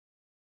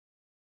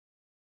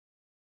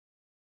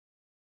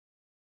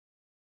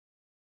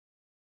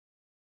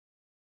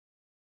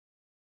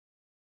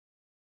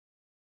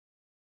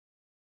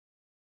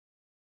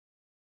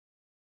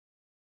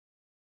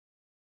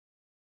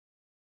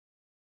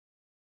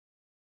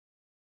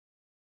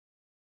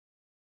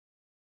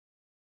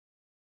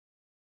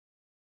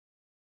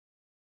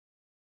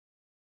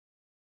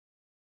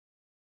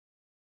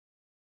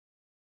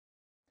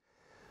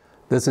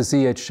This is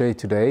EHJ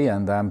Today,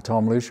 and I'm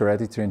Tom Lüscher,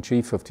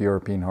 Editor-in-Chief of the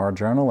European Heart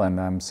Journal,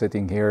 and I'm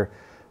sitting here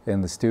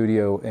in the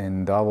studio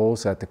in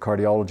Davos at the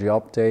Cardiology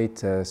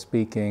Update,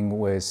 speaking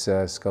with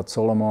Scott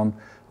Solomon,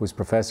 who's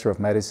Professor of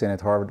Medicine at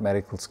Harvard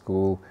Medical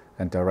School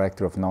and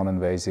Director of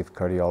Non-Invasive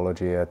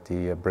Cardiology at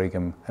the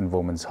Brigham and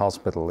Women's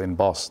Hospital in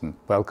Boston.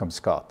 Welcome,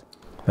 Scott.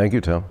 Thank you,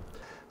 Tom.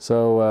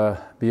 So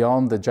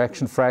beyond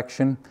ejection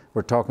fraction,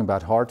 we're talking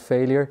about heart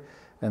failure.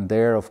 And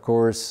there, of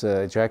course,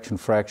 ejection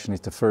fraction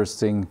is the first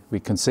thing we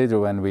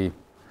consider when we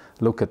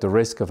look at the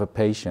risk of a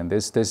patient.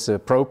 Is this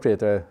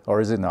appropriate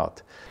or is it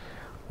not?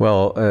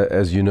 Well,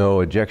 as you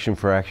know, ejection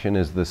fraction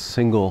is the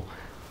single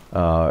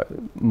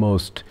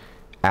most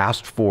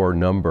asked for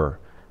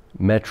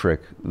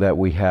metric that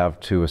we have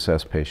to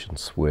assess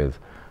patients with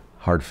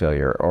heart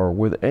failure or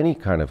with any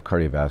kind of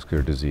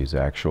cardiovascular disease,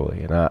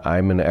 actually. And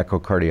I'm an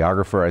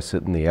echocardiographer. I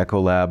sit in the echo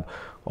lab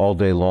all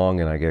day long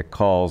and I get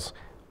calls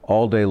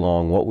all day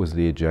long, what was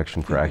the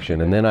ejection fraction?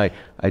 And then I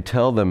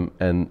tell them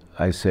and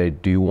I say,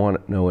 do you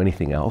want to know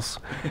anything else?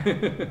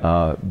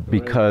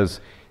 Because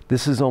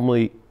this is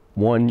only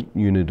one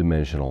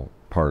unidimensional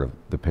part of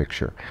the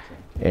picture.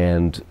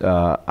 And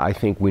I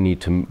think we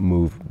need to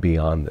move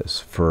beyond this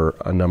for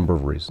a number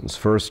of reasons.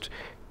 First,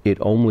 it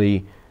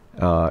only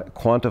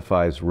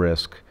quantifies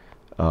risk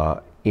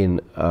in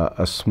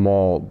a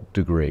small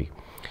degree.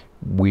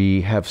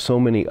 We have so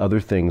many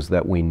other things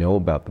that we know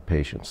about the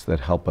patients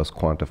that help us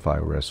quantify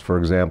risk. For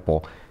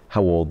example,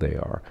 how old they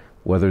are,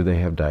 whether they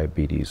have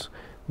diabetes,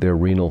 their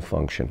renal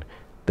function.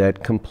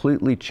 That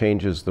completely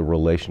changes the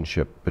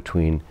relationship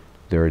between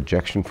their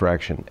ejection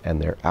fraction and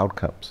their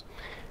outcomes.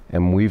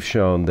 And we've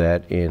shown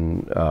that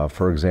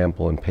for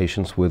example, in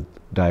patients with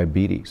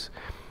diabetes,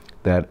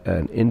 that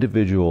an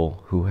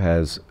individual who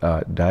has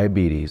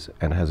diabetes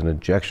and has an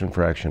ejection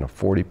fraction of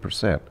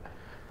 40%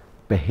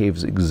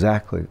 behaves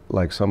exactly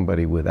like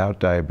somebody without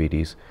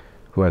diabetes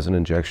who has an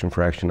ejection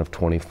fraction of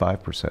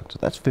 25%. So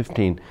that's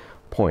 15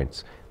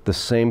 points. The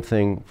same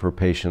thing for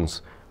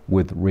patients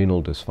with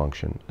renal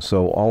dysfunction.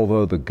 So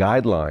although the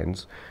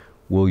guidelines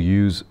will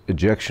use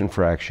ejection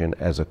fraction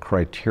as a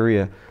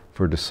criteria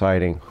for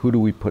deciding who do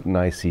we put an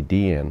ICD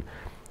in,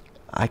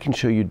 I can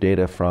show you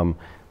data from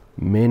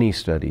many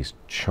studies,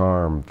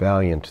 CHARM,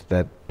 Valiant,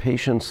 that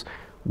patients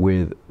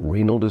with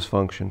renal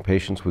dysfunction,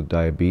 patients with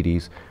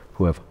diabetes,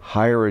 who have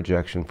higher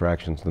ejection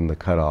fractions than the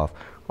cutoff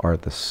are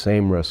at the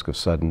same risk of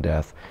sudden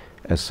death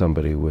as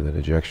somebody with an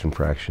ejection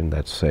fraction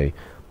that's, say,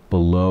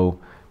 below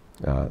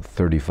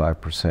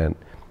 35%,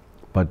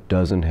 but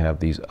doesn't have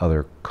these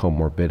other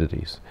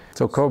comorbidities.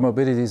 So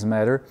comorbidities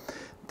matter.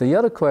 The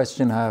other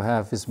question I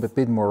have is a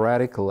bit more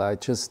radical.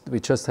 We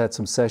just had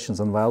some sessions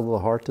on valvular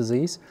heart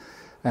disease.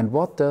 And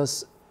what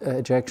does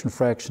ejection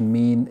fraction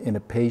mean in a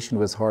patient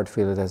with heart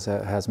failure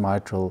that has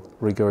mitral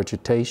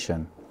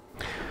regurgitation?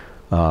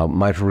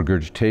 Mitral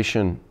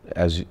regurgitation,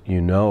 as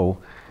you know,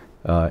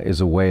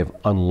 is a way of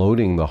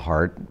unloading the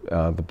heart.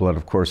 The blood,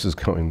 of course, is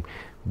going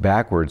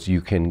backwards.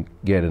 You can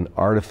get an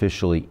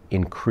artificially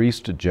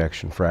increased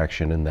ejection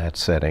fraction in that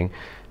setting.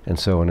 And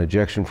so an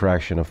ejection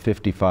fraction of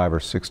 55 or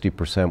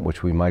 60%,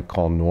 which we might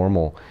call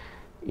normal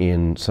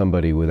in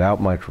somebody without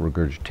mitral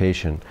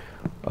regurgitation,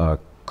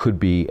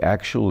 could be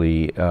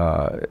actually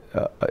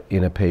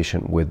in a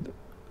patient with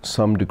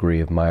some degree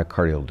of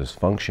myocardial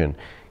dysfunction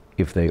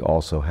if they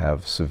also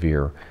have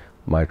severe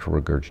mitral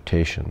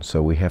regurgitation.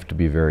 So we have to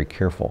be very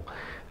careful.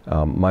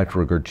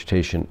 Mitral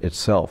regurgitation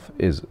itself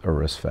is a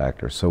risk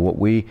factor. So what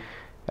we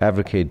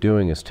advocate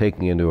doing is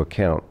taking into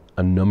account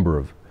a number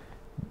of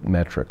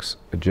metrics: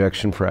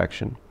 ejection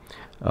fraction,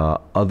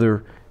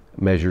 other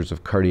measures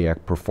of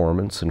cardiac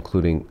performance,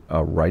 including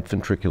right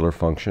ventricular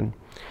function.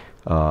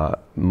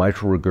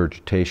 Mitral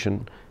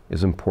regurgitation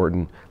is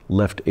important.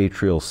 Left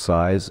atrial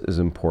size is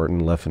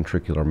important. Left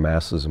ventricular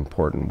mass is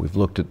important. We've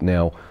looked at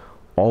now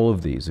all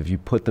of these. If you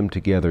put them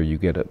together, you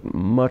get a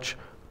much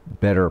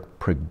better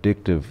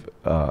predictive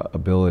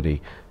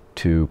ability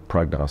to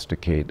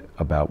prognosticate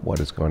about what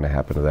is going to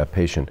happen to that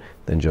patient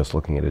than just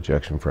looking at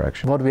ejection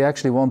fraction. What we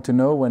actually want to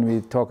know when we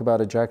talk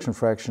about ejection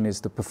fraction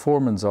is the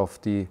performance of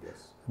the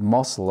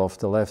muscle of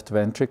the left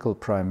ventricle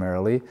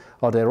primarily.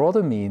 Are there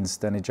other means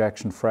than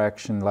ejection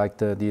fraction, like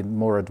the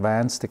more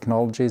advanced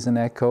technologies in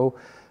echo,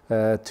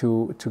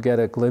 to get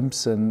a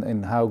glimpse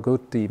in how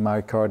good the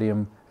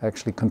myocardium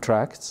actually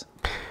contracts?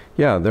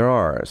 Yeah, there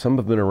are. Some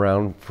have been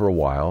around for a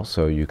while,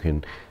 so you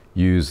can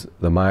use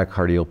the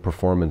myocardial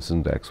performance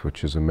index,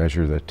 which is a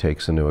measure that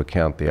takes into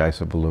account the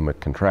isovolumic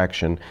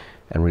contraction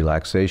and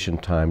relaxation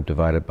time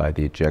divided by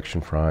the ejection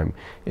time.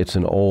 It's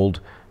an old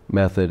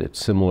method. It's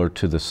similar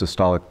to the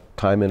systolic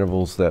time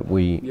intervals that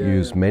we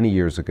used many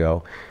years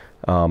ago,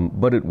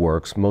 but it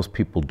works. Most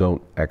people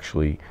don't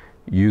actually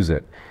use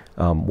it.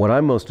 What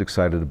I'm most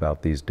excited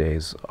about these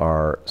days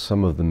are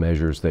some of the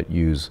measures that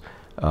use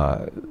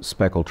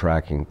speckle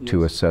tracking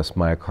to assess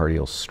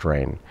myocardial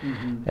strain.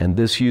 And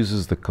this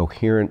uses the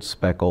coherent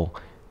speckle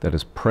that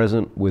is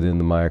present within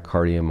the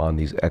myocardium on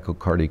these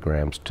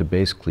echocardiograms to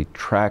basically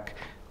track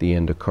the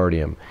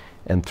endocardium.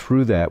 And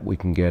through that, we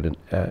can get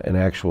an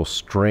actual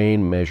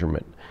strain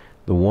measurement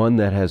The one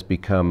that has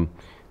become,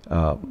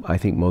 I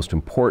think, most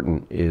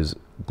important is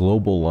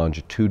global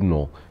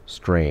longitudinal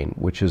strain,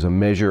 which is a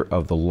measure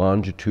of the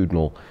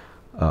longitudinal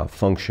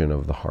function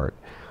of the heart.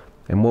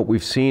 And what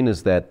we've seen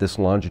is that this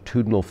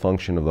longitudinal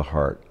function of the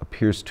heart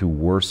appears to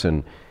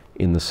worsen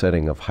in the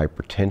setting of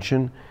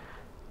hypertension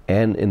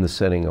and in the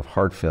setting of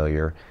heart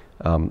failure.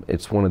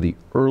 It's one of the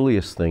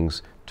earliest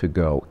things to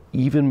go,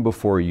 even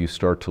before you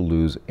start to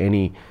lose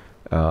any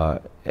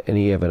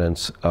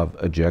evidence of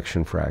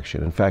ejection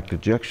fraction. In fact,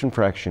 ejection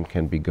fraction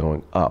can be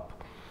going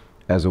up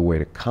as a way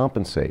to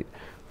compensate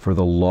for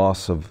the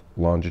loss of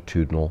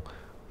longitudinal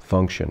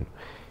function.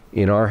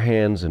 In our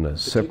hands,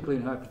 particularly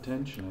in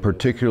hypertension.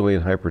 Particularly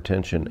in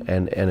hypertension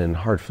and in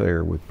heart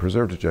failure with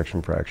preserved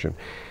ejection fraction.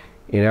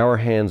 In our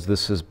hands,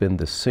 this has been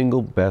the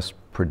single best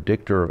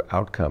predictor of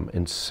outcome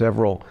in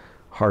several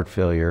heart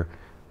failure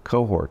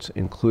cohorts,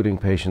 including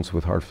patients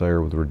with heart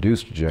failure with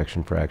reduced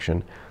ejection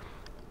fraction,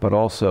 but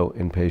also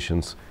in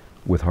patients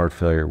with heart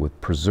failure with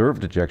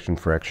preserved ejection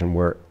fraction,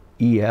 where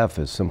EF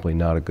is simply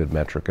not a good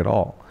metric at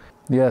all.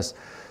 Yes.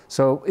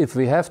 So if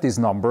we have this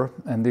number,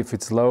 and if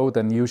it's low,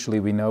 then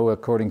usually we know,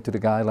 according to the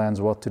guidelines,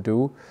 what to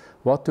do.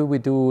 What do we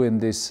do in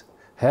this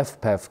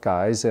HFpEF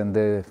guys and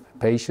the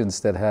patients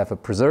that have a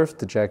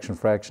preserved ejection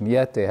fraction,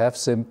 yet they have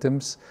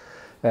symptoms,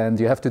 and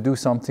you have to do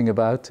something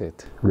about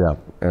it? Yeah,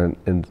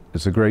 and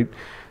it's a great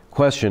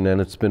question, and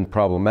it's been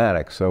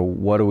problematic. So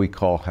what do we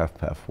call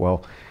HFpEF?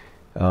 Well,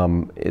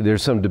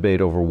 there's some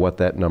debate over what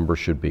that number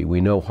should be.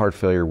 We know heart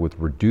failure with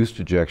reduced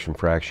ejection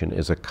fraction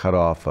is a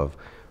cutoff of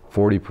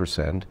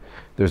 40%.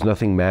 There's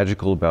nothing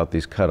magical about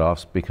these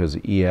cutoffs because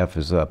EF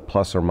is a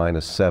plus or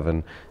minus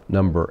 7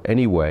 number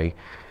anyway.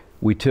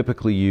 We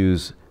typically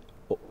use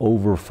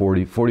over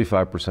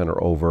 45%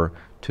 or over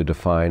to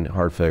define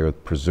heart failure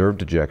with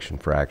preserved ejection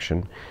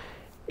fraction.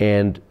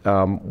 And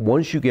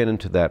once you get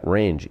into that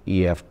range,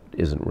 EF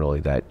isn't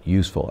really that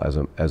useful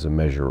as a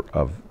measure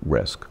of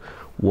risk.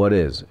 What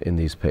is in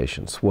these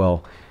patients?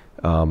 Well,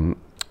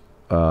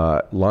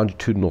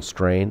 longitudinal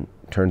strain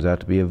turns out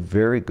to be a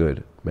very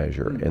good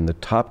measure. In the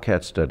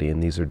TopCat study,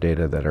 and these are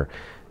data that are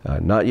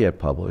not yet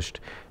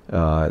published,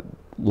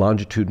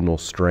 longitudinal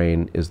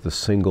strain is the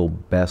single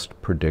best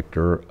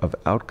predictor of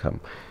outcome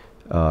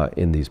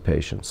in these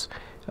patients.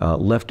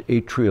 Left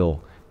atrial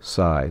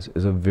size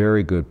is a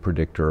very good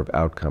predictor of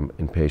outcome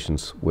in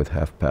patients with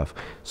HFpEF.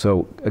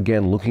 So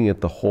again, looking at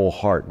the whole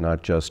heart,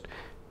 not just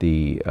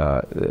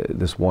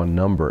this one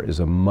number, is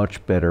a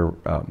much better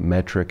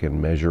metric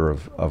and measure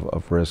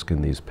of risk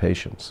in these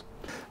patients.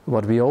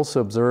 What we also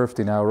observed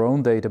in our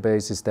own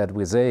database is that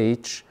with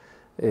age,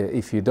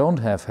 if you don't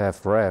have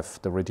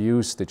HFrEF, the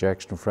reduced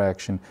ejection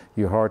fraction,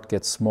 your heart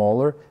gets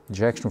smaller,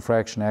 ejection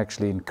fraction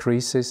actually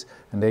increases,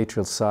 and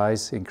atrial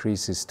size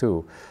increases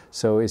too.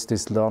 So is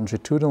this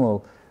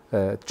longitudinal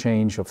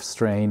change of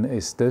strain,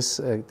 is this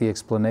the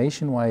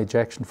explanation why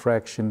ejection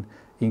fraction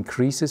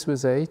increases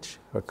with age,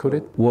 or could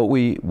it? What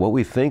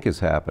we think is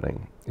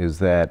happening is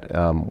that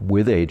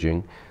with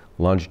aging,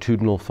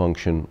 longitudinal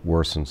function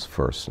worsens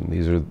first, and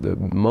these are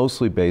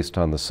mostly based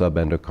on the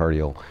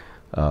subendocardial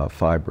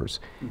fibers.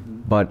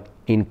 But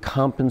in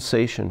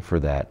compensation for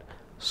that,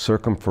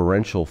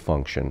 circumferential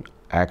function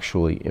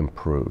actually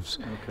improves.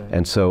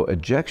 And so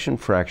ejection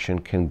fraction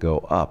can go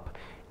up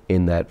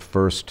in that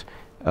first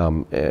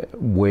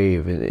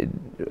wave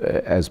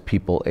as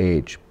people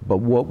age. But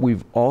what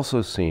we've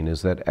also seen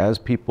is that as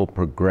people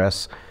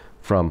progress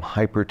from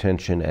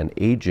hypertension and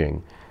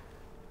aging,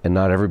 and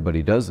not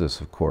everybody does this,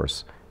 of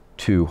course,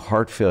 to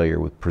heart failure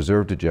with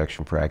preserved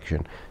ejection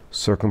fraction,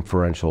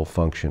 circumferential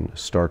function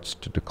starts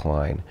to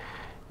decline.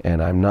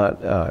 And I'm not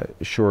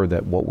sure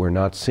that what we're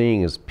not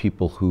seeing is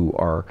people who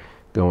are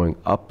going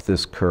up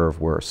this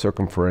curve where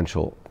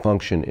circumferential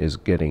function is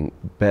getting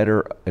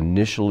better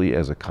initially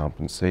as a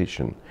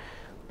compensation,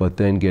 but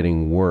then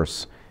getting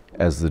worse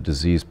as the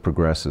disease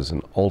progresses.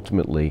 And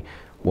ultimately,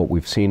 what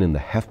we've seen in the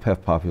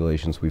HFpEF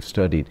populations we've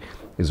studied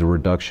is a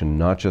reduction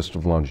not just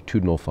of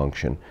longitudinal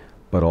function,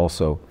 but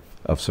also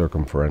of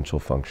circumferential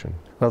function.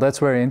 Well, that's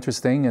very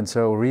interesting, and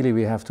so really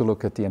we have to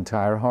look at the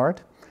entire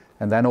heart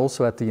and then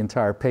also at the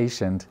entire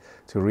patient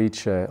to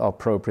reach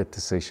appropriate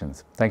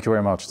decisions. Thank you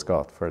very much,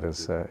 Scott, for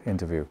this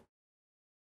interview.